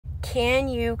Can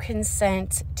you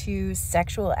consent to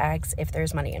sexual acts if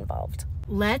there's money involved?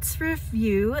 Let's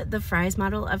review the Fry's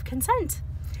model of consent.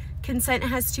 Consent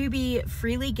has to be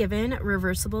freely given,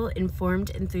 reversible,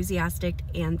 informed, enthusiastic,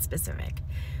 and specific.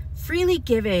 Freely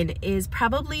given is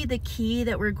probably the key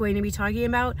that we're going to be talking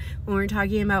about when we're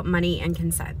talking about money and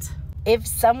consent. If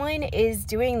someone is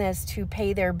doing this to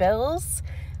pay their bills,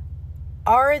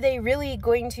 are they really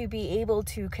going to be able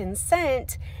to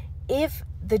consent if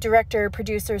the director,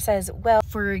 producer says, well,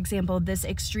 for example, this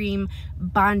extreme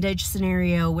bondage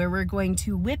scenario where we're going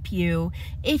to whip you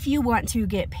if you want to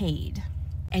get paid?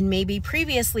 And maybe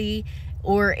previously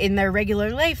or in their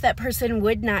regular life, that person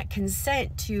would not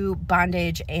consent to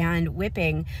bondage and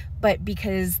whipping, but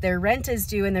because their rent is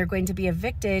due and they're going to be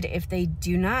evicted if they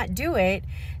do not do it,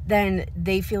 then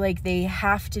they feel like they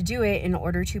have to do it in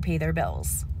order to pay their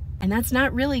bills. And that's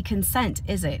not really consent,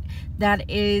 is it? That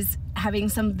is having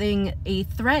something, a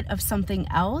threat of something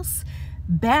else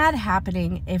bad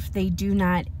happening if they do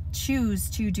not choose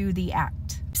to do the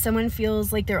act. If someone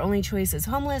feels like their only choice is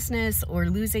homelessness or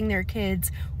losing their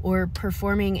kids or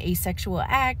performing a sexual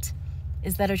act,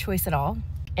 is that a choice at all?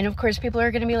 And of course, people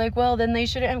are going to be like, well, then they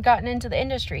shouldn't have gotten into the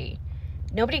industry.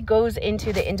 Nobody goes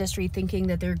into the industry thinking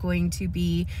that they're going to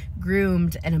be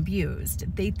groomed and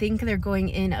abused. They think they're going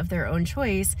in of their own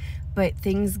choice, but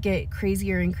things get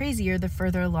crazier and crazier the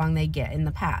further along they get in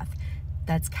the path.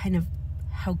 That's kind of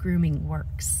how grooming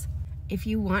works. If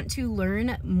you want to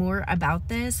learn more about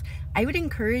this, I would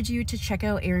encourage you to check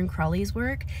out Crowley's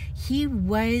work. He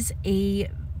was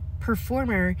a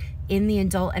performer in the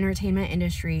adult entertainment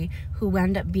industry who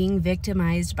wound up being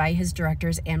victimized by his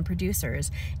directors and producers,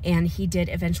 and he did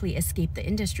eventually escape the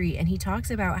industry, and he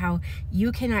talks about how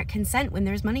you cannot consent when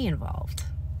there's money involved.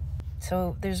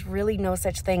 So there's really no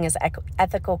such thing as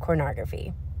ethical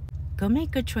pornography. Go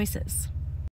make good choices.